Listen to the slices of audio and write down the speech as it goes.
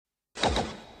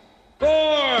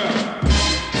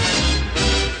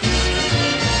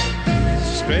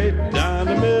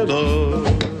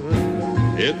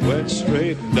It went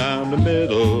straight down the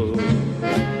middle.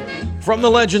 From the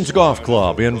Legends Golf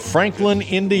Club in Franklin,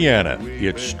 Indiana,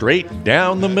 it's straight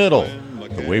down the middle.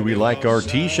 The way we like our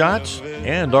tee shots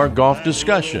and our golf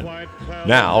discussion.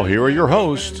 Now, here are your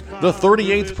hosts, the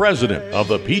 38th president of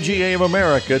the PGA of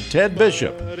America, Ted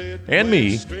Bishop, and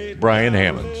me, Brian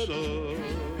Hammonds.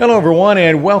 Hello, everyone,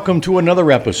 and welcome to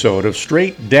another episode of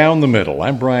Straight Down the Middle.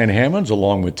 I'm Brian Hammonds,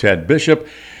 along with Ted Bishop,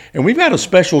 and we've got a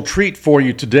special treat for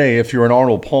you today if you're an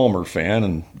Arnold Palmer fan,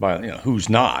 and who's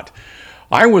not.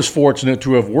 I was fortunate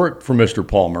to have worked for Mr.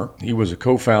 Palmer. He was a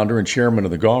co-founder and chairman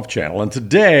of the Golf Channel, and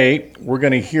today we're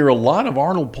going to hear a lot of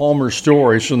Arnold Palmer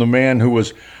stories from the man who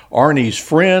was Arnie's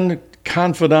friend,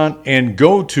 confidant, and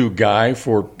go-to guy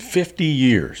for 50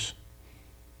 years.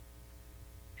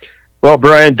 Well,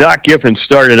 Brian, Doc Giffin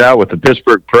started out with the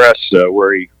Pittsburgh Press,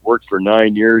 where he worked for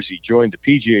 9 years. He joined the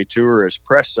PGA Tour as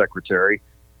press secretary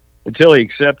until he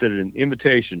accepted an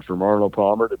invitation from Arnold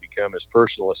Palmer to become his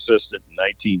personal assistant in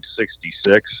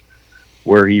 1966,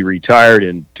 where he retired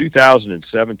in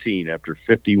 2017 after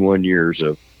 51 years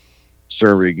of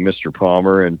serving Mr.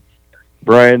 Palmer. And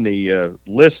Brian, the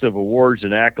list of awards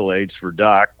and accolades for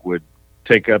Doc would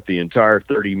take up the entire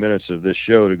 30 minutes of this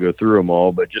show to go through them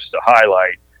all, but just to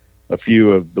highlight a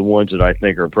few of the ones that I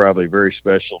think are probably very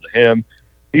special to him.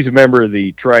 He's a member of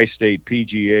the Tri-State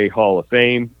PGA Hall of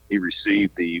Fame. He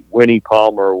received the Winnie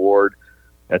Palmer Award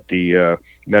at the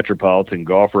Metropolitan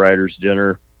Golf Writers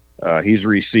Dinner. He's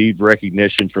received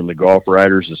recognition from the Golf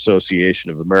Writers Association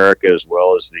of America, as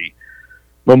well as the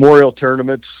Memorial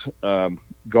Tournaments,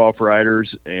 Golf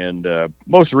Writers, and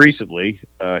most recently,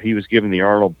 he was given the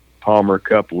Arnold Palmer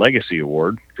Cup Legacy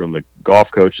Award from the Golf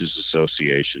Coaches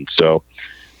Association. So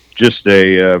just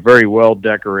a very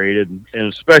well-decorated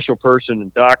and a special person.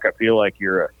 And, Doc, I feel like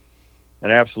you're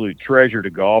an absolute treasure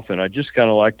to golf, and I'd just kind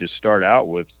of like to start out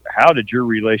with, how did your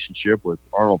relationship with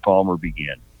Arnold Palmer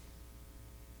begin?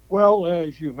 Well,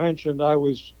 as you mentioned, I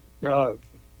was,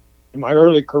 in my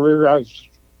early career, I was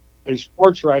a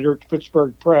sports writer at the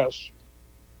Pittsburgh Press,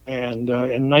 and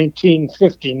in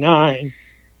 1959,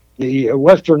 the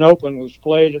Western Open was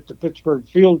played at the Pittsburgh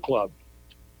Field Club.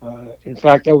 In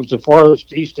fact, that was the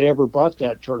farthest east they ever brought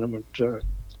that tournament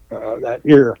that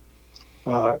year.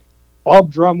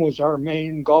 Bob Drum was our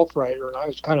main golf writer, and I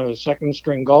was kind of a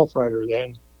second-string golf writer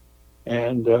then.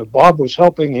 And Bob was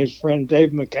helping his friend Dave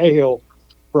McCahill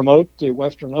promote the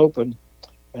Western Open,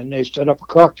 and they set up a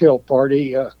cocktail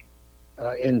party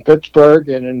in Pittsburgh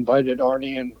and invited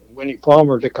Arnie and Winnie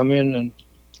Palmer to come in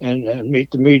and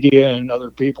meet the media and other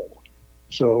people.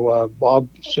 So Bob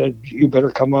said, "You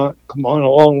better come on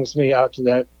along with me out to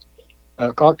that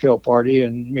cocktail party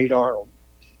and meet Arnold."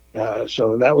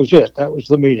 So that was it. That was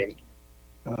the meeting.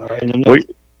 You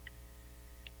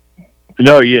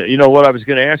know what I was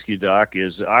going to ask you, Doc,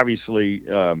 is obviously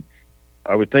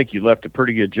I would think you left a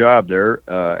pretty good job there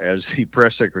as the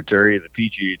press secretary of the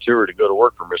PGA Tour to go to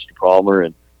work for Mr. Palmer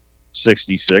in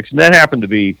 '66, and that happened to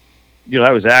be,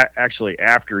 that was actually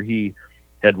after he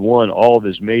had won all of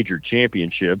his major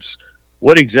championships.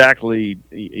 What exactly,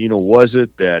 was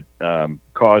it that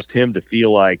caused him to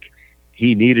feel like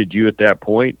he needed you at that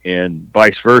point, and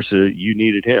vice versa, you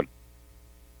needed him?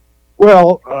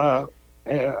 Well,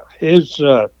 his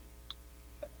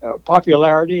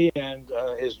popularity and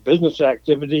his business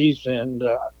activities and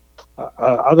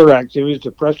other activities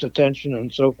to press attention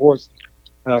and so forth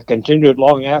continued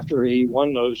long after he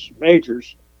won those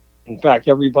majors. In fact,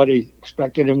 everybody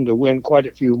expected him to win quite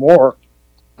a few more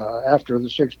after the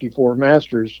 '64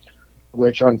 Masters,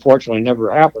 which unfortunately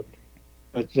never happened.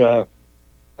 But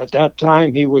at that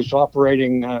time, he was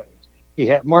operating.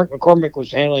 Mark McCormick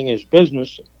was handling his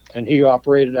business, and he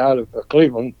operated out of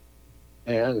Cleveland.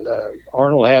 And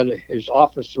Arnold had his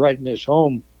office right in his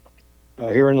home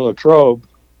here in Latrobe,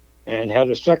 and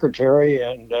had a secretary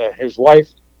and his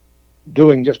wife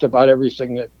doing just about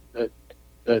everything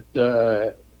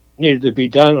that needed to be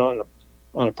done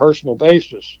on a personal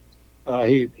basis.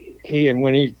 He and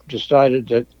Winnie decided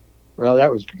that,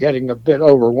 that was getting a bit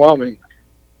overwhelming,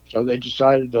 so they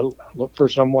decided to look for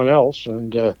someone else,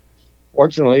 and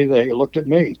fortunately they looked at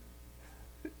me.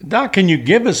 Doc, can you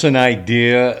give us an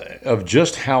idea of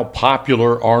just how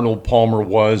popular Arnold Palmer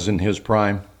was in his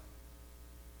prime?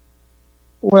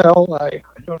 Well, I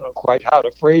don't know quite how to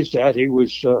phrase that. He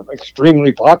was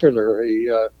extremely popular.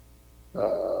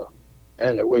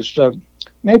 And it was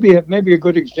maybe a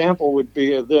good example would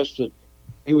be of this, that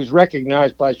he was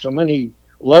recognized by so many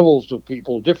levels of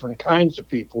people, different kinds of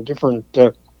people, different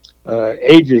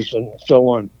ages and so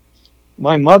on.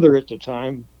 My mother at the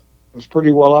time was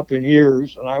pretty well up in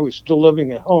years, and I was still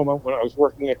living at home when I was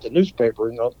working at the newspaper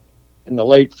in the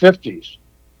late 50s.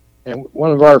 And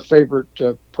one of our favorite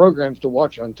programs to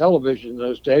watch on television in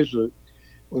those days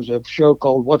was a show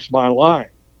called What's My Line?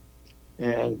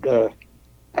 And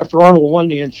after Arnold won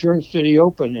the Insurance City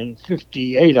Open in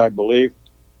 '58, I believe,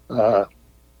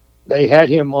 they had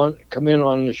him come in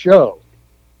on the show.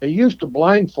 They used to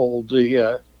blindfold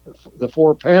the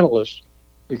four panelists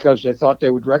because they thought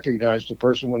they would recognize the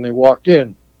person when they walked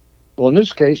in. Well, in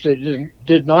this case, they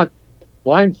did not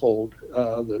blindfold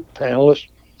the panelists,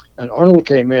 and Arnold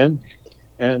came in,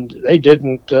 and they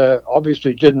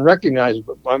obviously didn't recognize him.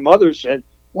 But my mother said,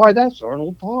 "Why, that's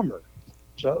Arnold Palmer."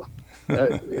 So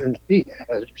and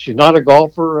she's not a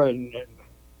golfer and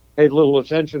paid little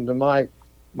attention to my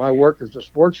work as a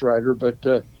sports writer,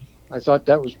 but I thought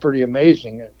that was pretty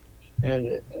amazing.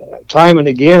 And time and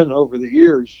again over the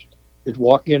years, you'd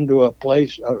walk into a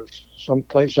place, some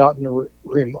place out in a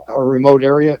remote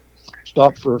area,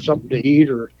 stop for something to eat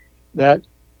or that,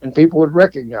 and people would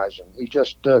recognize him. He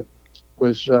just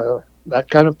was that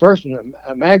kind of person,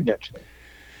 a magnet.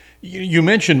 You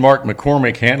mentioned Mark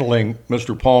McCormick handling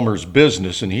Mr. Palmer's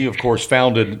business, and he, of course,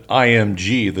 founded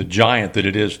IMG, the giant that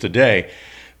it is today.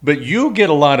 But you get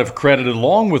a lot of credit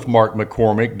along with Mark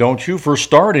McCormick, don't you, for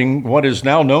starting what is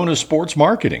now known as sports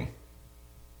marketing?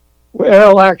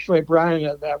 Well, actually,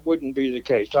 Brian, that wouldn't be the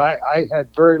case. I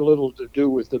had very little to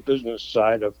do with the business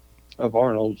side of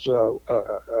Arnold's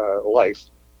life.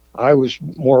 I was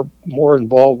more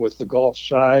involved with the golf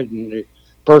side and the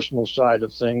personal side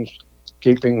of things,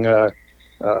 keeping the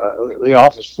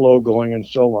office flow going and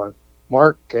so on.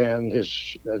 Mark and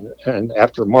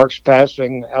after Mark's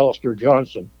passing, Alistair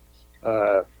Johnson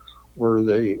were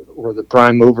the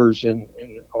prime movers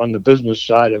on the business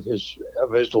side of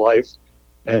his life,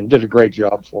 and did a great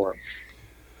job for him.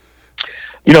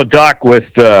 You know, Doc,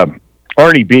 with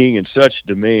Arnie being in such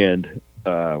demand,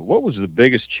 what was the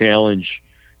biggest challenge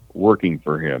working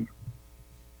for him?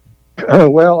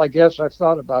 Well, I guess I've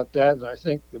thought about that, and I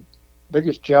think the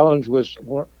biggest challenge was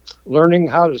learning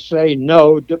how to say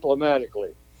no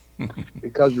diplomatically,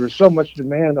 because there was so much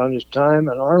demand on his time,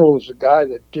 and Arnold was a guy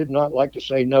that did not like to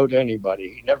say no to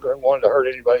anybody. He never wanted to hurt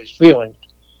anybody's feelings,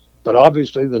 but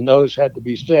obviously the no's had to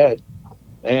be said,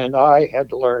 and I had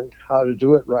to learn how to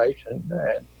do it right. And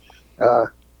I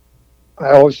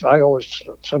always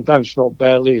sometimes felt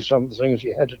badly some of the things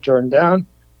you had to turn down,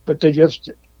 but they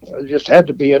just had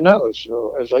to be a no.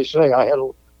 So as I say, I had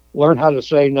to learn how to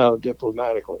say no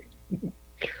diplomatically.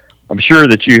 I'm sure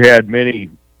that you had many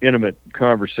intimate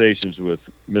conversations with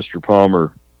Mr.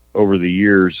 Palmer over the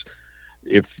years.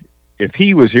 If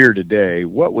he was here today,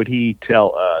 what would he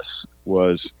tell us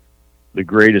was the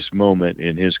greatest moment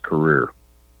in his career?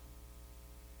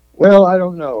 Well, I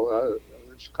don't know.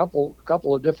 There's a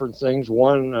couple of different things.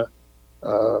 One,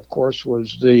 of course,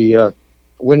 was the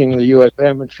winning the U.S.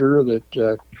 Amateur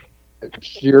that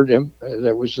steered him.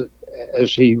 That was,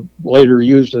 as he later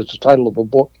used as the title of a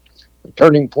book, a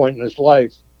turning point in his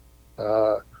life.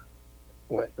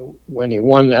 When he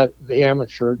won the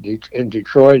amateur in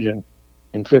Detroit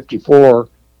in '54,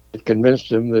 it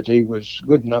convinced him that he was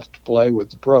good enough to play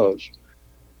with the pros.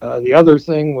 The other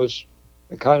thing was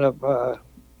a kind of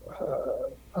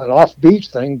an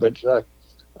offbeat thing, but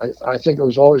I think it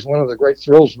was always one of the great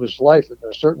thrills of his life. And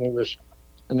it certainly was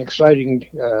an exciting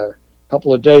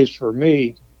couple of days for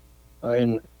me.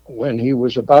 When he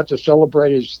was about to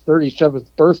celebrate his 37th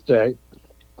birthday,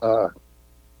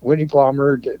 Winnie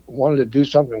Palmer wanted to do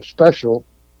something special,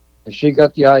 and she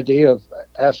got the idea of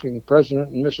asking President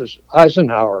and Mrs.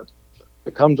 Eisenhower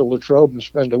to come to Latrobe and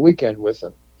spend a weekend with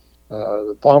them.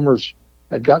 The Palmers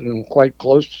had gotten quite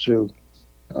close to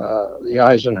the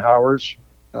Eisenhowers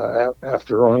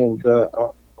after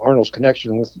Arnold's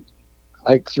connection with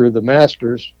Ike through the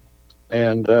Masters,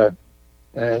 and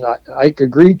Ike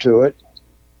agreed to it,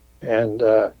 and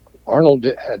Arnold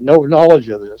had no knowledge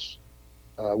of this.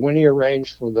 Winnie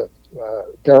arranged for the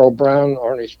Darrell Brown,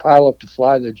 Arnie's pilot, to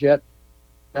fly the jet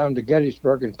down to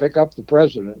Gettysburg and pick up the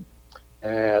president.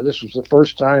 This was the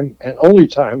first time and only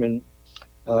time in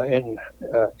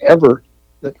ever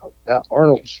that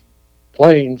Arnold's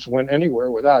planes went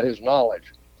anywhere without his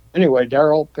knowledge. Anyway,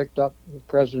 Darrell picked up the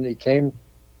president. He came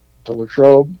to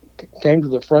Latrobe, came to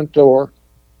the front door.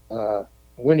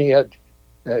 Winnie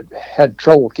had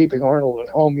trouble keeping Arnold at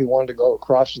home. He wanted to go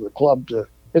across to the club to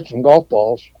hit some golf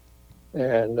balls,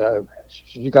 and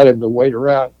she got him to wait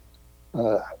around.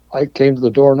 I came to the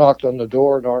door, knocked on the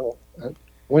door, and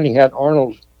Winnie had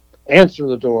Arnold answer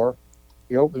the door.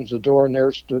 He opens the door, and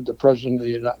there stood the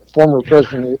former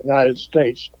president of the United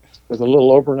States, with a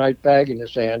little overnight bag in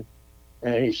his hand,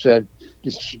 and he said, "Do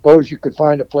you suppose you could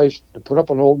find a place to put up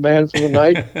an old man for the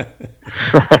night?"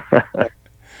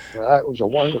 That was a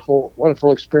wonderful,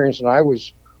 wonderful experience, and I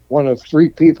was one of 3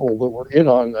 people that were in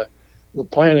on the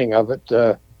planning of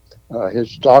it.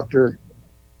 His doctor,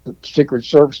 the Secret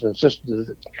Service, insisted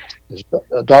that his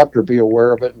doctor be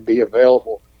aware of it and be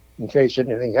available in case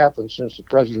anything happened, since the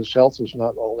president's health was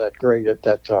not all that great at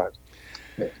that time.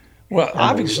 Well,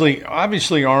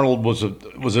 obviously, Arnold was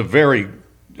a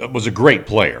great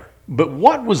player. But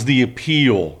what was the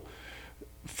appeal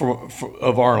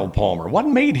of Arnold Palmer? What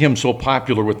made him so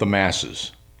popular with the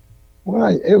masses? Well,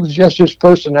 it was just his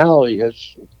personality.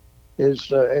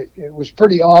 It was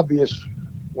pretty obvious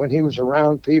when he was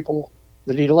around people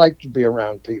that he liked to be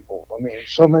around people. I mean,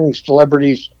 so many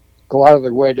celebrities go out of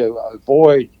their way to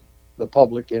avoid the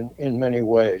public in many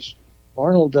ways.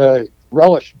 Arnold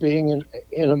relished being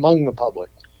in among the public.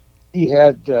 He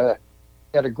had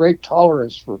a great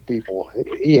tolerance for people.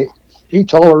 He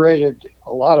tolerated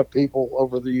a lot of people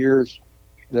over the years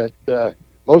that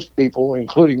most people,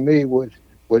 including me, would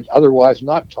otherwise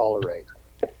not tolerate.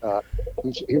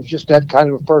 He was just that kind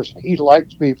of a person. He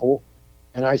liked people,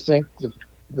 and I think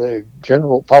the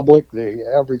general public, the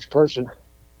average person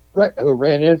who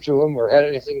ran into him or had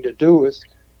anything to do with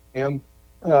him,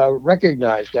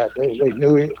 recognized that. They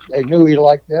knew he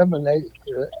liked them, and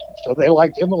so they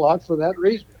liked him a lot for that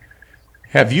reason.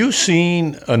 Have you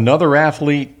seen another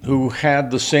athlete who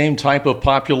had the same type of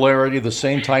popularity, the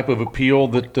same type of appeal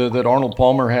that Arnold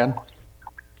Palmer had?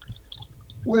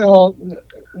 Well,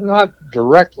 not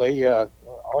directly.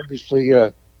 Obviously,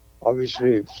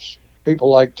 people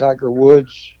like Tiger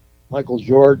Woods, Michael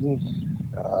Jordan,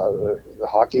 the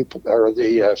hockey or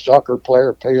the soccer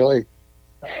player Pele,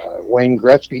 Wayne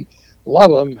Gretzky. A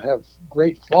lot of them have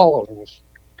great followings.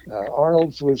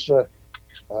 Arnold's was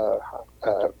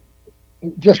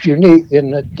just unique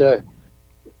in that the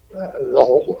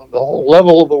whole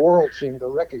level of the world seemed to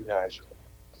recognize him.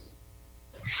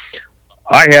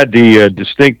 I had the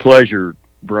distinct pleasure,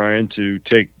 Brian, to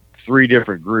take 3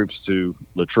 different groups to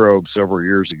Latrobe several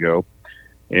years ago,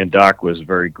 and Doc was a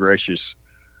very gracious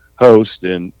host,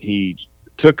 and he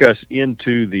took us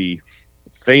into the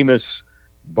famous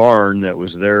barn that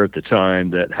was there at the time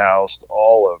that housed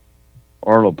all of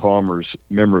Arnold Palmer's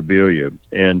memorabilia.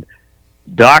 And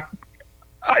Doc,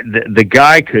 the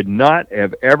guy could not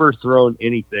have ever thrown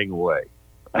anything away.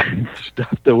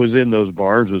 Stuff that was in those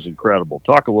barns was incredible.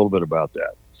 Talk a little bit about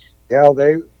that. Yeah,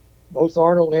 both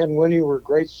Arnold and Winnie were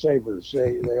great savers.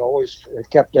 They always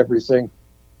kept everything,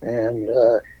 and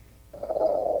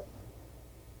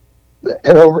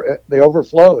they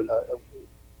overflowed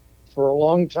for a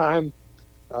long time.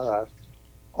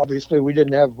 Obviously, we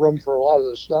didn't have room for a lot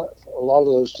of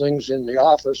those things in the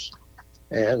office,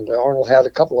 and Arnold had a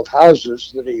couple of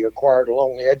houses that he acquired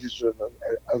along the edges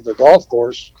of the golf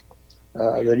course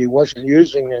that he wasn't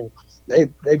using, and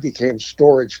they became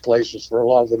storage places for a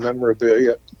lot of the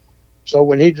memorabilia. So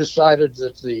when he decided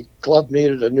that the club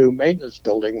needed a new maintenance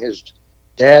building, his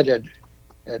dad had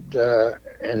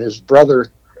and his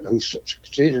brother, who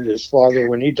succeeded his father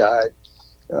when he died,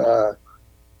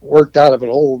 worked out of an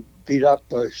old beat-up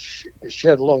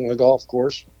shed along the golf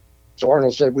course. So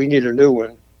Arnold said, "We need a new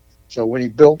one." So when he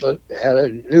had a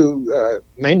new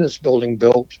maintenance building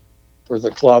built for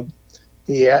the club,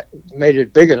 he made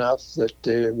it big enough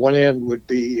that one end would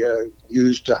be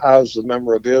used to house the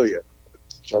memorabilia.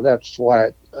 So that's why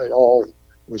it all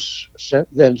was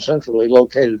then centrally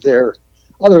located there,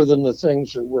 other than the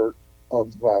things that were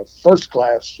of first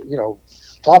class,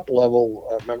 top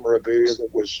level memorabilia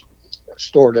that was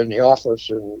stored in the office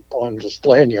and on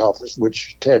display in the office,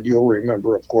 which, Ted, you'll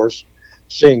remember, of course,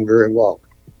 seeing very well.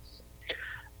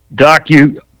 Doc,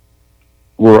 you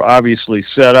were obviously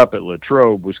set up at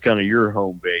Latrobe, was kind of your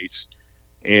home base,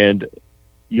 and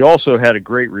you also had a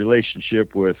great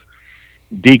relationship with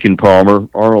Deacon Palmer,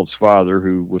 Arnold's father,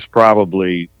 who was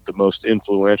probably the most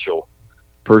influential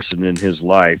person in his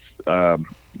life.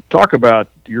 Talk about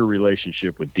your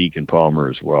relationship with Deacon Palmer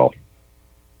as well.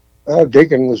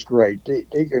 Deacon was great.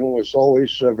 Deacon was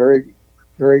always very,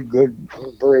 very good,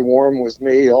 very warm with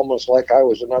me, almost like I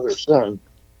was another son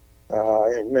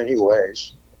in many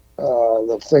ways.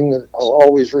 The thing that I'll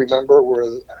always remember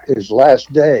were his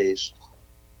last days.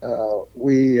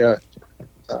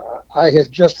 I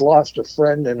had just lost a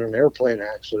friend in an airplane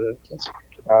accident,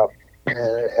 and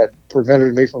it had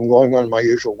prevented me from going on my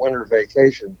usual winter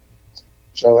vacation.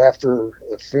 So after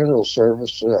the funeral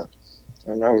service, and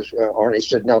Arnie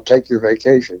said, "Now take your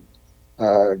vacation."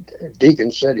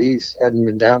 Deacon said he hadn't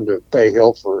been down to Bay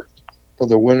Hill for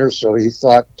the winter, so he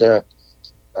thought,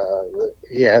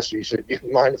 he said, "You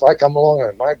mind if I come along?"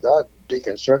 And my God,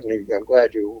 Deacon, certainly, I'm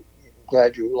glad you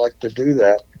like to do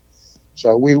that.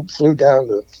 So we flew down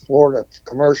to Florida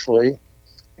commercially,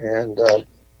 and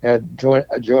had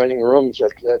adjoining rooms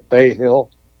at Bay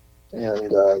Hill.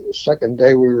 And the second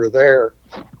day we were there,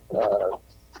 the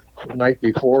night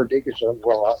before, Deacon said,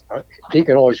 well,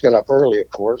 Deacon always got up early, of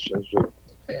course, as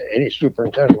any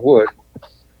superintendent would.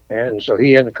 And so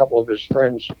he and a couple of his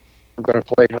friends were going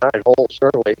to play 9 holes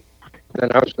early.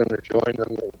 Then I was going to join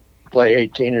them and play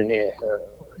 18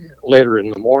 later in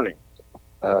the morning.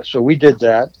 So we did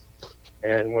that.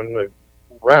 And when the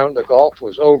round of golf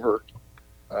was over,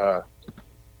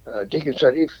 Deacon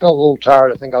said he felt a little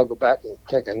tired. I think I'll go back and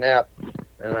take a nap.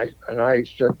 And I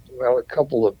said, well, a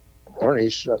couple of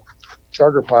Arnie's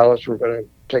charter pilots were going to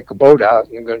take a boat out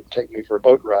and they're going to take me for a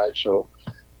boat ride. So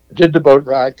I did the boat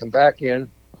ride, come back in,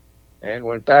 and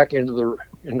went back into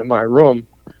my room,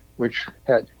 which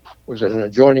was an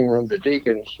adjoining room to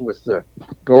Deacon's with the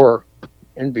door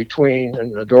in between,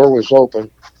 and the door was open.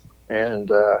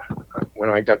 And when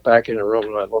I got back in the room,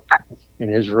 and I looked in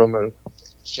his room, and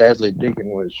sadly, Deacon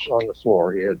was on the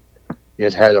floor. He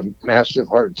had a massive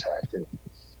heart attack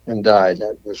and died.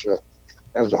 That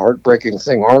was a heartbreaking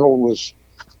thing. Arnold was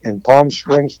in Palm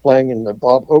Springs playing in the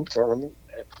Bob Hope tournament,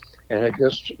 and had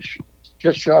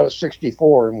just shot a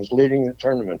 64 and was leading the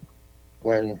tournament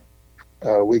when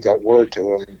we got word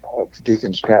to him of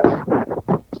Deacon's passing.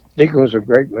 Deacon was a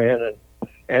great man,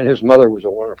 and his mother was a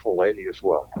wonderful lady as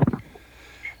well.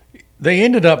 They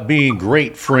ended up being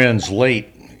great friends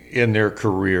late in their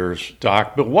careers,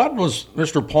 Doc. But what was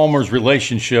Mr. Palmer's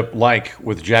relationship like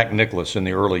with Jack Nicklaus in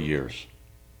the early years?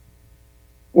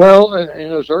 Well, in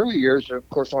those early years, of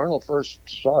course, Arnold first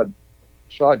saw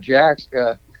Jack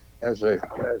as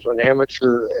an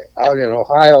amateur out in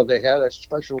Ohio. They had a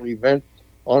special event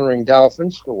honoring Dow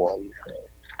Finstawald,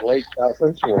 late Dow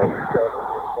Finstawald.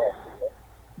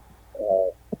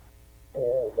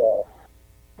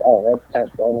 That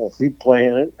asked Arnold if he'd play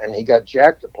in it, and he got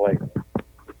Jack to play in it.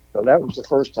 So that was the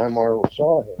first time Arnold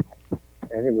saw him,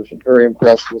 and he was very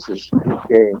impressed with his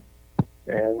game.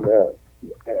 And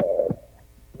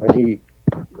when he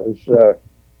was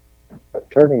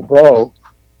turning pro,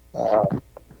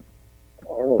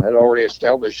 Arnold had already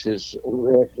established his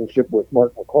relationship with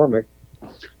Mark McCormick,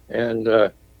 and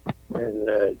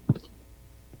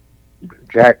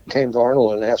Jack came to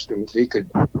Arnold and asked him if he could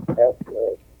ask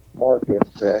Mark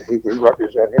if he would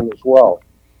represent him as well.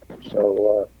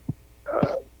 So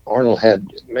Arnold had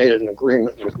made an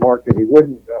agreement with Mark that he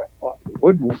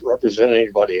wouldn't represent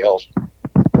anybody else.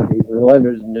 But he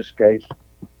relented in this case,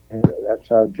 and that's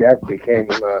how Jack became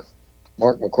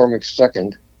Mark McCormick's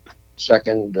second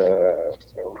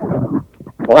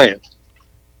client.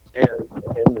 And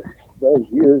in those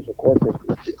years, of course,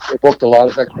 they booked a lot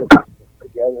of exhibitions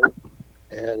together,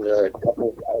 and a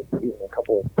couple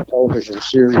of television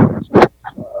series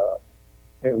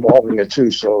involving the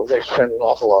two. So they spent an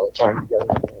awful lot of time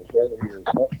together in those early years,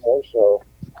 much more so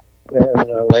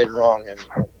than later on in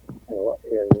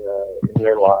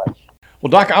their lives.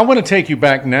 Well, Doc, I want to take you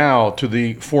back now to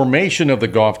the formation of the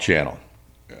Golf Channel.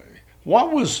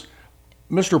 What was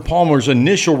Mr. Palmer's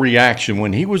initial reaction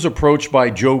when he was approached by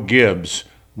Joe Gibbs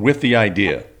with the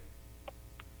idea?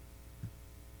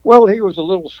 Well, he was a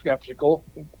little skeptical,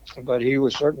 but he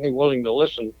was certainly willing to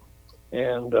listen.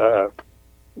 And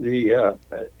he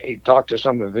talked to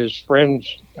some of his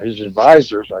friends, his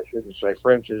advisors, I shouldn't say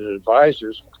friends, his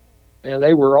advisors, and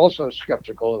they were also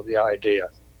skeptical of the idea.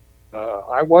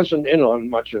 I wasn't in on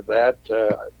much of that.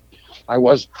 I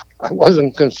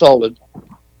wasn't consulted,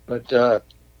 but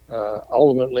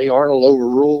ultimately Arnold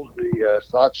overruled the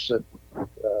thoughts that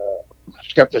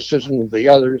skepticism of the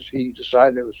others. He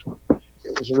decided it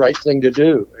was the right thing to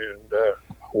do, and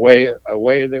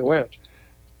away they went.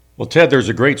 Well, Ted, there's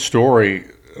a great story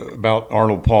about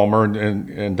Arnold Palmer,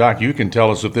 and Doc, you can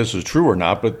tell us if this is true or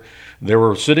not, but they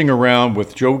were sitting around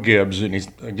with Joe Gibbs, and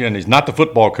he's not the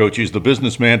football coach, he's the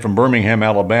businessman from Birmingham,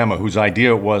 Alabama, whose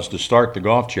idea it was to start the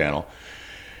Golf Channel.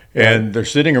 And they're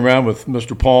sitting around with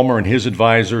Mr. Palmer and his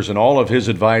advisors, and all of his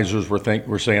advisors were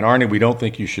saying, Arnie, we don't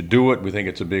think you should do it. We think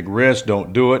it's a big risk.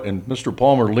 Don't do it. And Mr.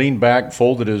 Palmer leaned back,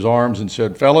 folded his arms, and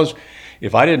said, fellas,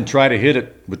 if I didn't try to hit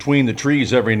it between the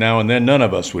trees every now and then, none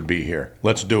of us would be here.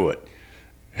 Let's do it.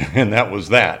 And that was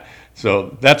that.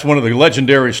 So that's one of the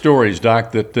legendary stories,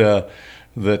 Doc, that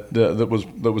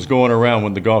was going around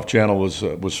when the Golf Channel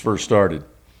was first started.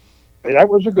 That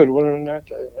was a good one, and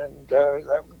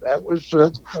that was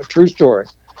a true story.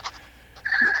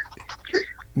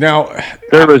 Now,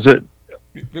 there was a.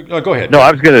 Go ahead. No,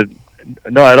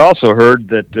 I'd also heard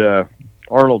that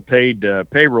Arnold paid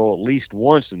payroll at least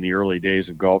once in the early days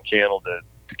of Golf Channel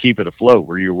to keep it afloat.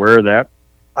 Were you aware of that?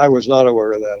 I was not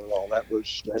aware of that at all.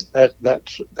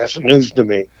 That's news to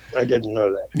me. I didn't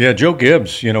know that. Yeah, Joe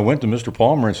Gibbs, went to Mr.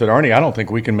 Palmer and said, Arnie, I don't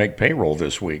think we can make payroll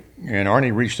this week. And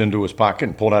Arnie reached into his pocket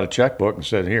and pulled out a checkbook and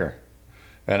said, here.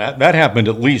 And that happened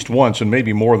at least once and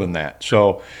maybe more than that.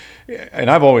 So, and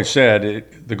I've always said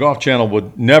the Golf Channel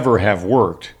would never have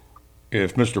worked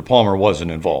if Mr. Palmer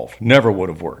wasn't involved. Never would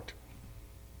have worked.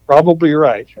 Probably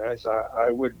right. I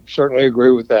would certainly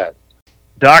agree with that.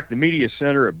 Doc, the Media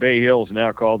Center at Bay Hill is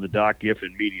now called the Doc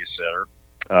Giffin Media Center.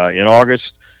 In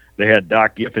August, they had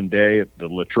Doc Giffin Day at the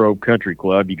Latrobe Country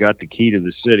Club. You got the key to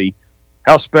the city.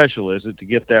 How special is it to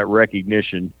get that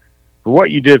recognition for what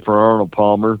you did for Arnold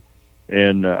Palmer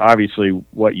and obviously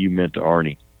what you meant to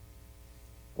Arnie?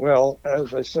 Well,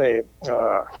 as I say,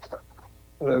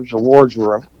 those awards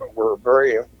were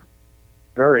very,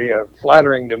 very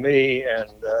flattering to me,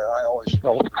 and I always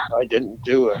felt I didn't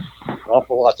do an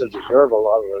awful lot to deserve a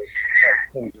lot of the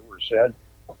things that were said.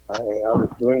 I was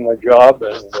doing my job,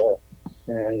 and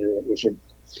it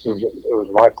was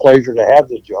my pleasure to have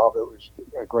the job. It was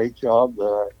a great job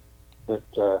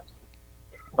that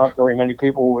not very many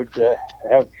people would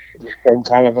have the same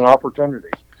kind of an opportunity.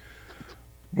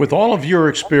 With all of your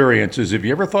experiences, have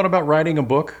you ever thought about writing a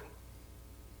book?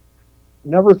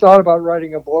 Never thought about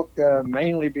writing a book,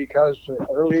 mainly because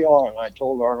early on I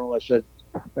told Arnold, I said,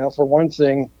 well, for one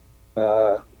thing,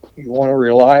 you want to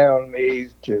rely on me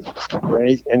for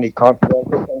any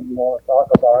confidential thing you want to talk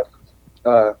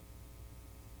about.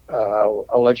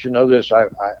 I'll let you know this. I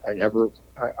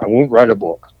won't write a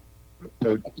book.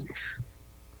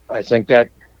 I think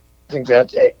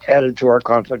that's added to our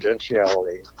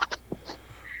confidentiality.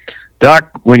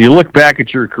 Doc, when you look back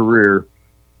at your career,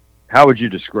 how would you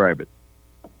describe it?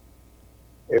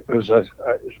 It's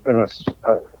been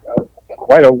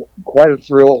quite a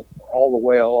thrill all the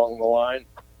way along the line.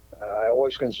 I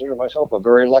always consider myself a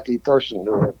very lucky person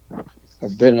to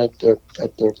have been at the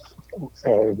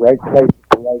right place at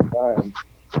the right time.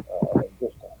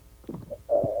 It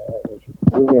was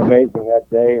really amazing that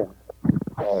day. And,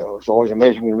 it was always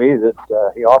amazing to me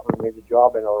that he offered me the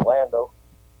job in Orlando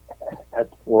at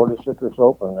the Florida Citrus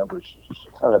Open. It was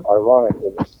kind of ironic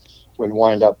that it would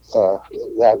wind up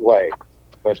that way.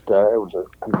 But it was a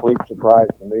complete surprise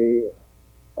to me.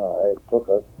 It took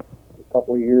a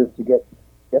couple of years to get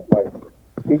my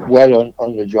feet wet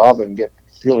on the job and get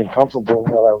feeling comfortable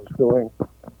in what I was doing.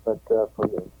 But for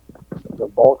the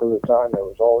bulk of the time, it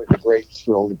was always a great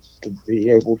thrill to be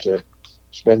able to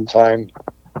spend time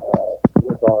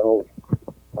with Arnold.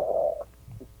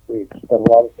 We spent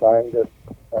a lot of time just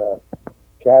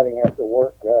chatting after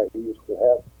work. He used to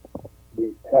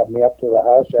have me up to the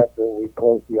house after we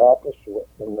closed the office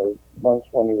in the months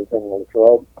when he was in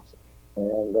Latrobe,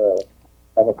 and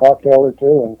have a cocktail or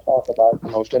two and talk about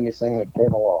most anything that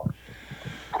came along.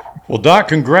 Well, Doc,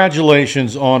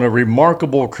 congratulations on a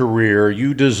remarkable career.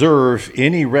 You deserve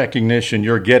any recognition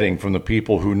you're getting from the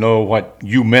people who know what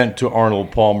you meant to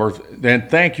Arnold Palmer. And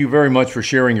thank you very much for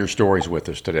sharing your stories with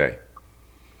us today.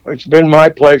 It's been my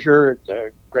pleasure.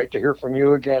 It's great to hear from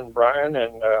you again, Brian,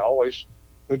 and always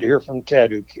good to hear from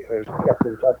Ted, who kept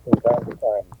in touch from time to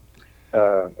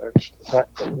time. It's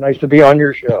nice to be on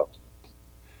your show.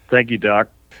 Thank you, Doc.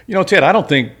 Ted, I don't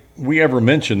think we ever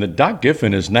mentioned that Doc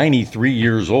Giffin is 93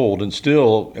 years old and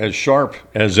still as sharp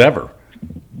as ever.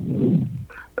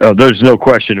 There's no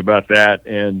question about that.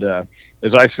 And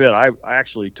as I said, I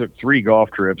actually took 3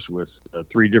 golf trips with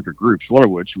 3 different groups, one of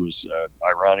which was,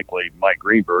 ironically, Mike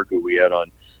Greenberg, who we had on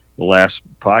the last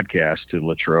podcast to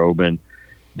Latrobe. And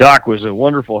Doc was a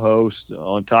wonderful host,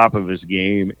 on top of his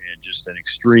game, and just an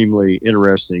extremely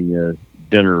interesting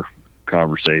dinner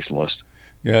conversationalist.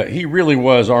 Yeah, he really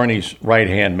was Arnie's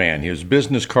right-hand man. His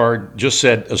business card just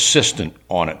said assistant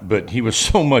on it, but he was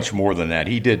so much more than that.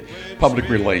 He did public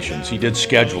relations, he did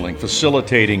scheduling,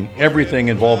 facilitating everything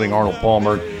involving Arnold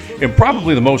Palmer, and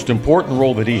probably the most important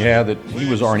role that he had, that he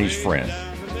was Arnie's friend.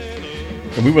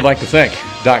 And we would like to thank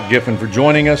Doc Giffin for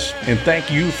joining us, and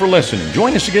thank you for listening.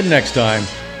 Join us again next time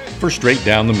for Straight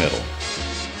Down the Middle.